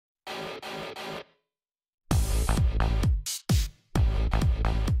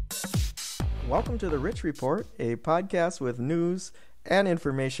Welcome to the Rich Report, a podcast with news and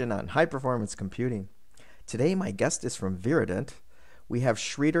information on high-performance computing. Today, my guest is from Virident. We have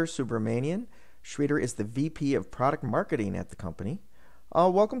Shridar Subramanian. Shridar is the VP of Product Marketing at the company.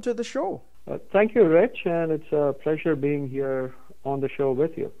 Welcome to the show. Thank you, Rich, and it's a pleasure being here on the show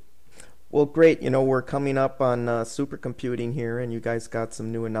with you. Well, great. You know, we're coming up on supercomputing here, and you guys got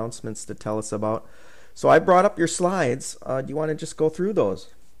some new announcements to tell us about. So I brought up your slides. Do you want to just go through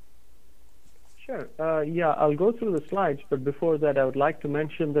those? Sure. I'll go through the slides, but before that, I would like to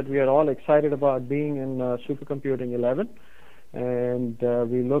mention that we are all excited about being in Supercomputing 11, and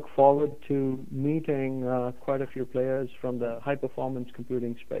we look forward to meeting quite a few players from the high-performance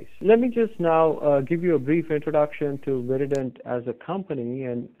computing space. Let me just now give you a brief introduction to Virident as a company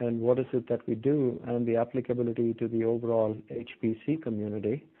and what is it that we do and the applicability to the overall HPC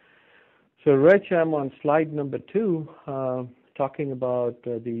community. So, Rich, I'm on slide number 2. Talking about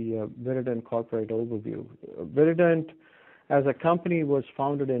the Virident corporate overview. Virident as a company was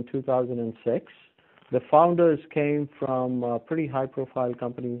founded in 2006. The founders came from pretty high-profile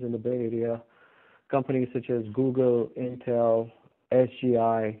companies in the Bay Area, companies such as Google, Intel,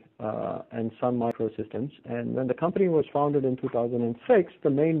 SGI, and Sun Microsystems. And when the company was founded in 2006, the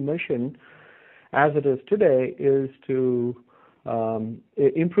main mission, as it is today, is to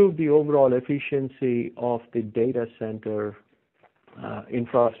improve the overall efficiency of the data center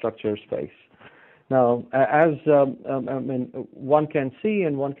infrastructure space. Now, as one can see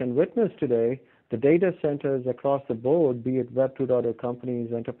and one can witness today, the data centers across the board, be it Web 2.0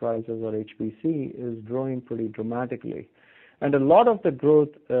 companies, enterprises, or HPC, is growing pretty dramatically. And a lot of the growth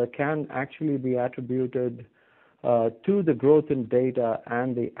can actually be attributed to the growth in data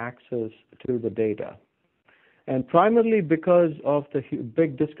and the access to the data. And primarily because of the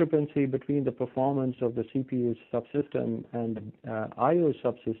big discrepancy between the performance of the CPU subsystem and I/O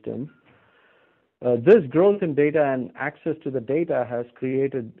subsystem, this growth in data and access to the data has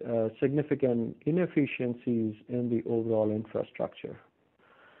created significant inefficiencies in the overall infrastructure.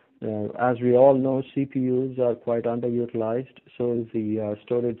 As we all know, CPUs are quite underutilized, so is the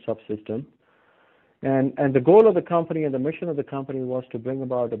storage subsystem. And the goal of the company and the mission of the company was to bring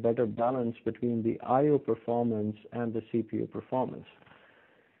about a better balance between the I/O performance and the CPU performance.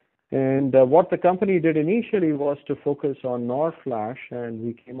 And what the company did initially was to focus on NOR Flash, and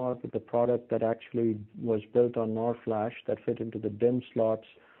we came out with a product that actually was built on NOR Flash that fit into the DIMM slots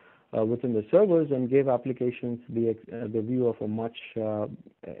within the servers and gave applications the view of a much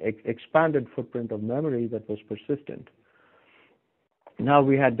expanded footprint of memory that was persistent. Now,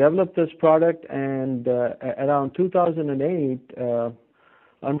 we had developed this product, and around 2008,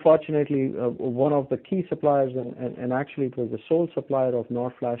 unfortunately, one of the key suppliers, and actually it was the sole supplier of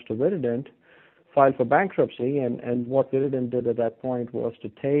NOR Flash to Virident, filed for bankruptcy. And what Virident did at that point was to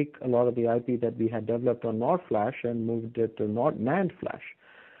take a lot of the IP that we had developed on NOR Flash and moved it to NAND Flash.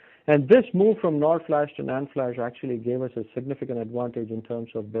 And this move from NOR Flash to NAND Flash actually gave us a significant advantage in terms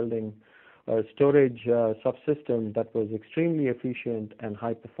of building a storage subsystem that was extremely efficient and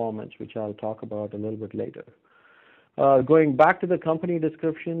high performance, which I'll talk about a little bit later. Going back to the company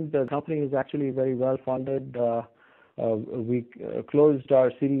description, the company is actually very well funded. We closed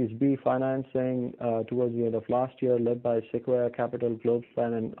our Series B financing towards the end of last year, led by Sequoia Capital,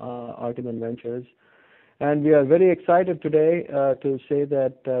 Globespan, and Artiman Ventures. And we are very excited today to say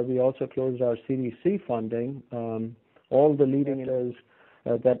that we also closed our Series C funding. All the leading leaders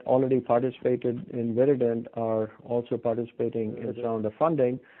that already participated in Virident are also participating in this round of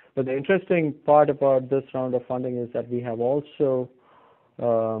funding. But the interesting part about this round of funding is that we have also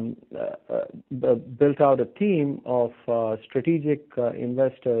built out a team of strategic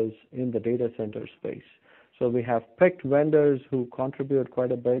investors in the data center space. So we have picked vendors who contribute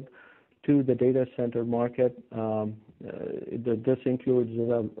quite a bit to the data center market. This includes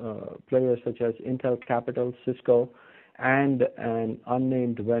players such as Intel Capital, Cisco, and an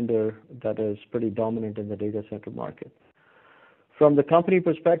unnamed vendor that is pretty dominant in the data center market. From the company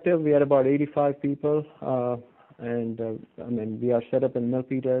perspective, we had about 85 people, and we are set up in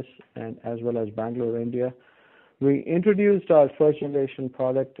Milpitas and as well as Bangalore, India. We introduced our first generation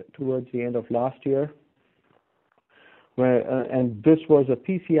product towards the end of last year, and this was a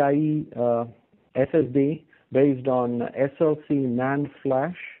PCIe SSD based on SLC NAND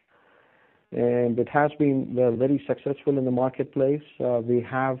Flash. And it has been very successful in the marketplace. We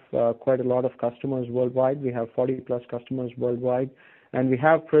have quite a lot of customers worldwide. We have 40-plus customers worldwide. And we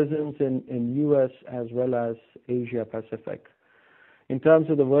have presence in U.S. as well as Asia Pacific. In terms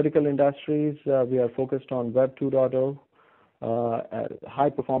of the vertical industries, we are focused on Web 2.0,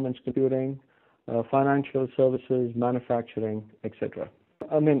 high-performance computing, financial services, manufacturing, etc.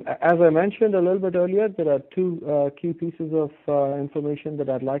 as I mentioned a little bit earlier, there are two key pieces of information that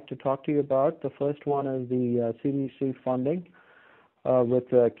I'd like to talk to you about. The first one is the Series C funding with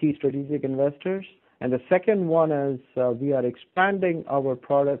key strategic investors. And the second one is we are expanding our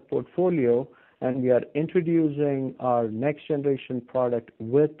product portfolio, and we are introducing our next generation product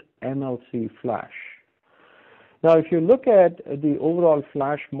with MLC flash. Now, if you look at the overall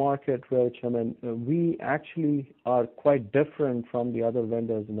flash market, Rich, we actually are quite different from the other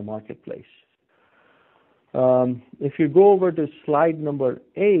vendors in the marketplace. If you go over to slide number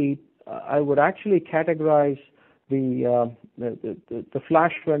 8, I would actually categorize the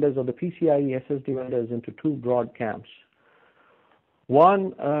flash vendors or the PCIe SSD vendors into two broad camps.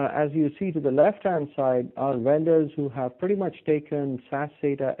 One, as you see to the left-hand side, are vendors who have pretty much taken SAS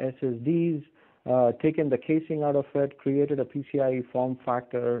SATA SSDs, taken the casing out of it, created a PCIe form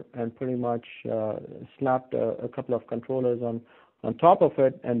factor, and pretty much slapped a couple of controllers on top of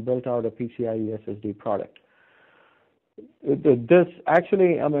it and built out a PCIe SSD product. This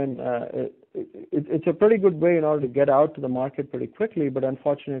actually, it's a pretty good way in order to get out to the market pretty quickly, but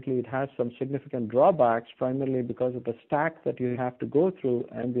unfortunately it has some significant drawbacks, primarily because of the stack that you have to go through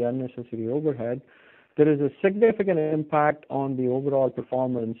and the unnecessary overhead. There is a significant impact on the overall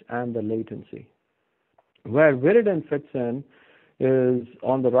performance and the latency. Where Virident fits in is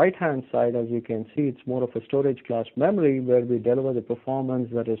on the right-hand side. As you can see, it's more of a storage class memory where we deliver the performance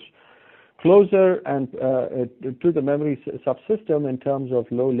that is closer and to the memory subsystem in terms of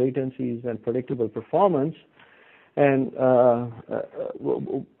low latencies and predictable performance, and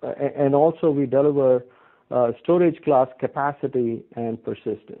also we deliver storage class capacity and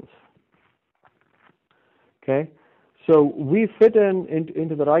persistence. Okay, so we fit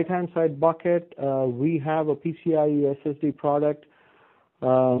into the right-hand side bucket. We have a PCIe SSD product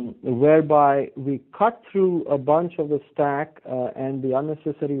whereby we cut through a bunch of the stack and the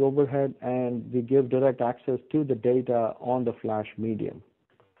unnecessary overhead, and we give direct access to the data on the flash medium.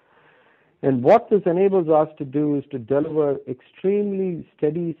 And what this enables us to do is to deliver extremely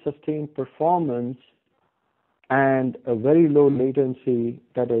steady, sustained performance and a very low latency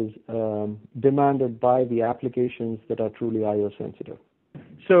that is demanded by the applications that are truly I/O sensitive.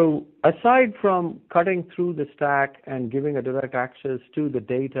 So aside from cutting through the stack and giving a direct access to the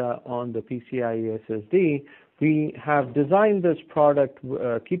data on the PCIe SSD, we have designed this product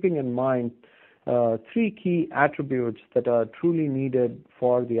keeping in mind three key attributes that are truly needed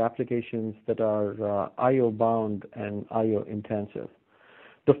for the applications that are I/O bound and I/O intensive.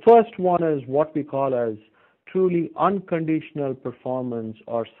 The first one is what we call as truly unconditional performance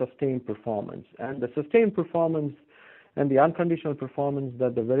or sustained performance. And the sustained performance and the unconditional performance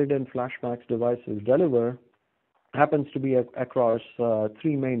that the Virident FlashMAX devices deliver happens to be across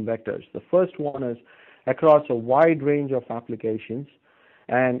three main vectors. The first one is across a wide range of applications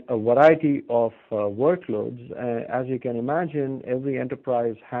and a variety of workloads. As you can imagine, every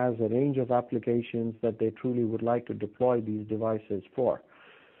enterprise has a range of applications that they truly would like to deploy these devices for.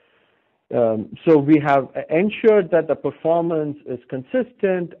 So we have ensured that the performance is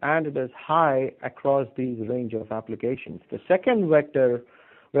consistent and it is high across these range of applications. The second vector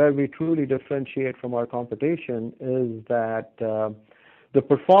where we truly differentiate from our competition is that the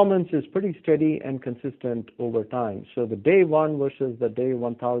performance is pretty steady and consistent over time. So the day one versus the day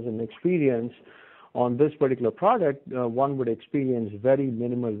 1000 experience on this particular product, one would experience very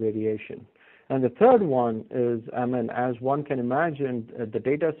minimal variation. And the third one is, as one can imagine, the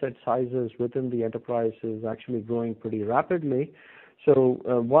data set sizes within the enterprise is actually growing pretty rapidly. So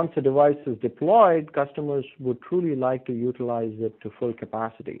once a device is deployed, customers would truly like to utilize it to full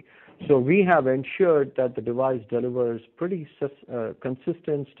capacity. So we have ensured that the device delivers pretty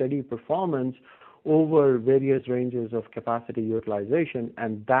consistent, steady performance over various ranges of capacity utilization,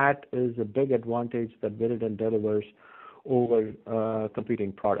 and that is a big advantage that Virident delivers over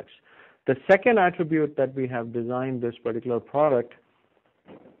competing products. The second attribute that we have designed this particular product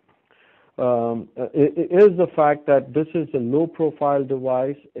is the fact that this is a low-profile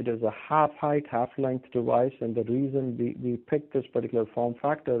device. It is a half-height, half-length device, and the reason we picked this particular form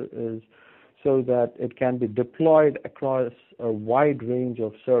factor is so that it can be deployed across a wide range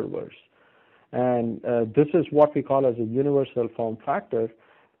of servers. And this is what we call as a universal form factor.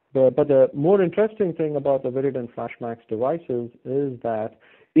 But the more interesting thing about the Virident FlashMAX devices is that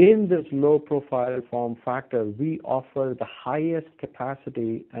in this low-profile form factor, we offer the highest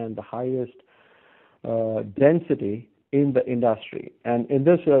capacity and the highest density in the industry. And in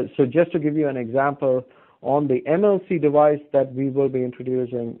this, so just to give you an example, on the MLC device that we will be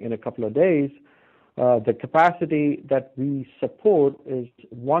introducing in a couple of days, The capacity that we support is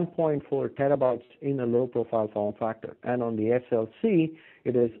 1.4 terabytes in a low-profile form factor, and on the SLC,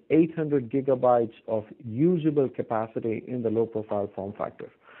 it is 800 gigabytes of usable capacity in the low-profile form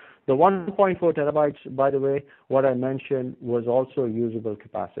factor. The 1.4 terabytes, by the way, what I mentioned was also usable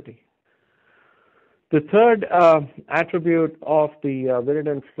capacity. The third attribute of the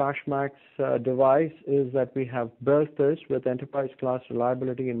Virident FlashMAX device is that we have built this with enterprise class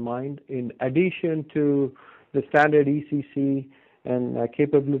reliability in mind. In addition to the standard ECC and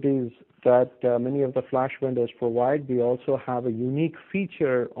capabilities that many of the flash vendors provide, we also have a unique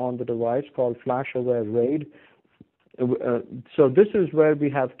feature on the device called Flash-Aware RAID. So this is where we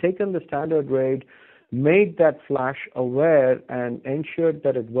have taken the standard RAID, made that flash aware, and ensured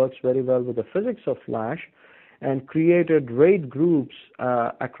that it works very well with the physics of flash, and created RAID groups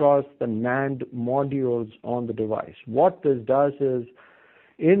across the NAND modules on the device. What this does is,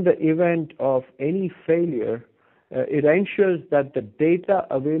 in the event of any failure, it ensures that the data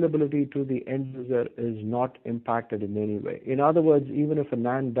availability to the end user is not impacted in any way. In other words, even if a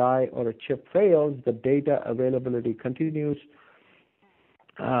NAND die or a chip fails, the data availability continues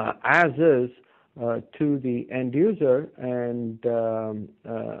as is to the end user, and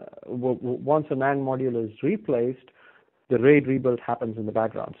once a NAND module is replaced, the RAID rebuild happens in the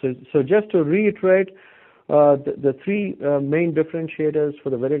background. So just to reiterate, the three main differentiators for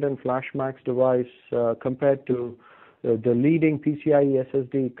the Virident FlashMAX device compared to the leading PCIe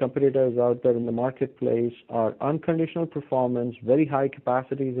SSD competitors out there in the marketplace are unconditional performance, very high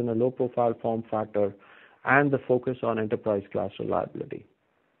capacities in a low-profile form factor, and the focus on enterprise class reliability.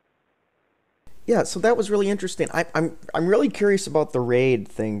 Yeah, so that was really interesting. I'm really curious about the RAID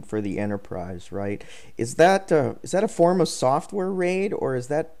thing for the enterprise, right? Is that a form of software RAID, or is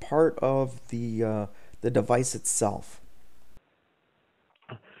that part of the device itself?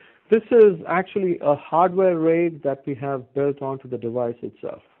 This is actually a hardware RAID that we have built onto the device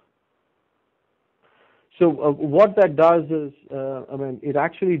itself. So what that does is, it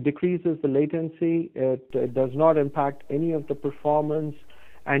actually decreases the latency. It does not impact any of the performance,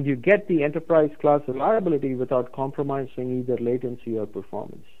 and you get the enterprise class reliability without compromising either latency or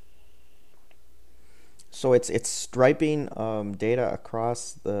performance. So it's striping data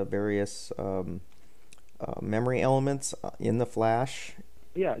across the various memory elements in the flash.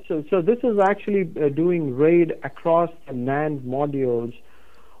 Yeah, so this is actually doing RAID across the NAND modules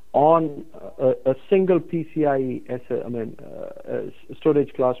on a single PCIe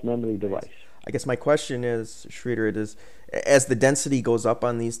storage class memory device. I guess my question is, Shridar, as the density goes up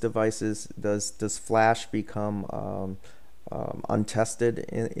on these devices, does flash become untested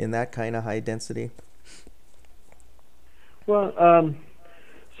in that kind of high density? Well,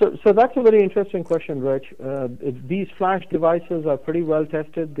 so that's a very interesting question, Rich. These flash devices are pretty well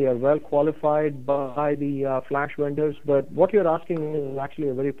tested. They are well qualified by the flash vendors. But what you're asking is actually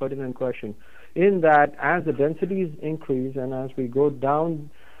a very pertinent question, in that as the densities increase and as we go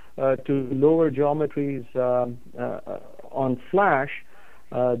down to lower geometries on flash,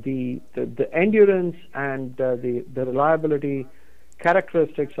 the endurance and the reliability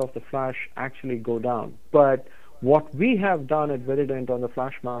characteristics of the flash actually go down. But what we have done at Virident on the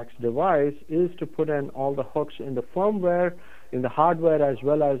FlashMAX device is to put in all the hooks in the firmware, in the hardware, as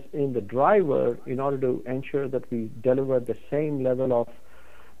well as in the driver, in order to ensure that we deliver the same level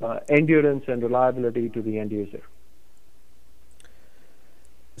of endurance and reliability to the end user.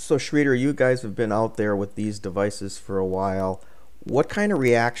 So Shridar, you guys have been out there with these devices for a while. What kind of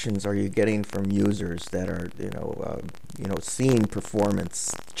reactions are you getting from users that are, seeing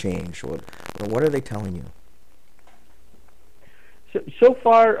performance change? What are they telling you? So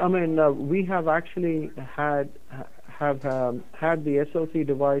far, we have actually had the SLC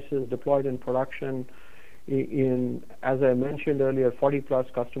devices deployed in production in, as I mentioned earlier,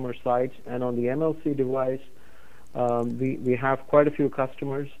 40+ customer sites, and on the MLC device, we have quite a few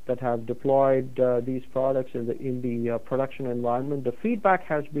customers that have deployed these products in the production environment. The feedback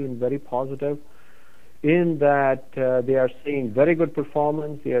has been very positive, in that they are seeing very good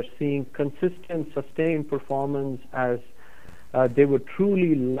performance. They are seeing consistent, sustained performance as they would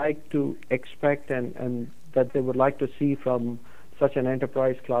truly like to expect and that they would like to see from such an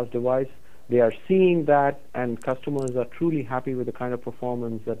enterprise class device. They are seeing that, and customers are truly happy with the kind of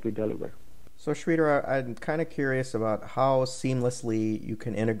performance that we deliver. So Shridar, I'm kind of curious about how seamlessly you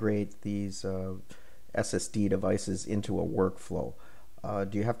can integrate these SSD devices into a workflow.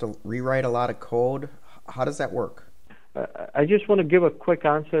 Do you have to rewrite a lot of code? How does that work? I just want to give a quick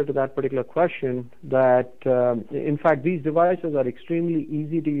answer to that particular question, that in fact these devices are extremely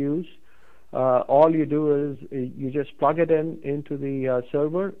easy to use. All you do is you just plug it into the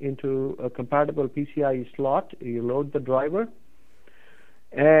server, into a compatible PCIe slot. You load the driver,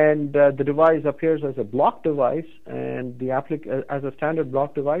 and the device appears as a block device, and as a standard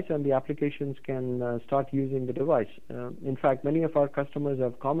block device, and the applications can start using the device. In fact, many of our customers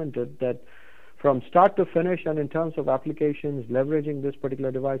have commented that from start to finish, and in terms of applications leveraging this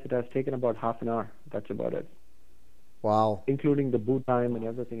particular device, it has taken about half an hour. That's about it. Wow. Including the boot time and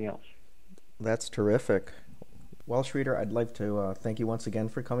everything else. That's terrific. Well, Shridar, I'd like to thank you once again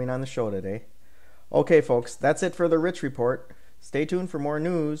for coming on the show today. Okay, folks, that's it for the Rich Report. Stay tuned for more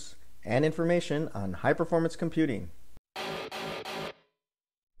news and information on high-performance computing.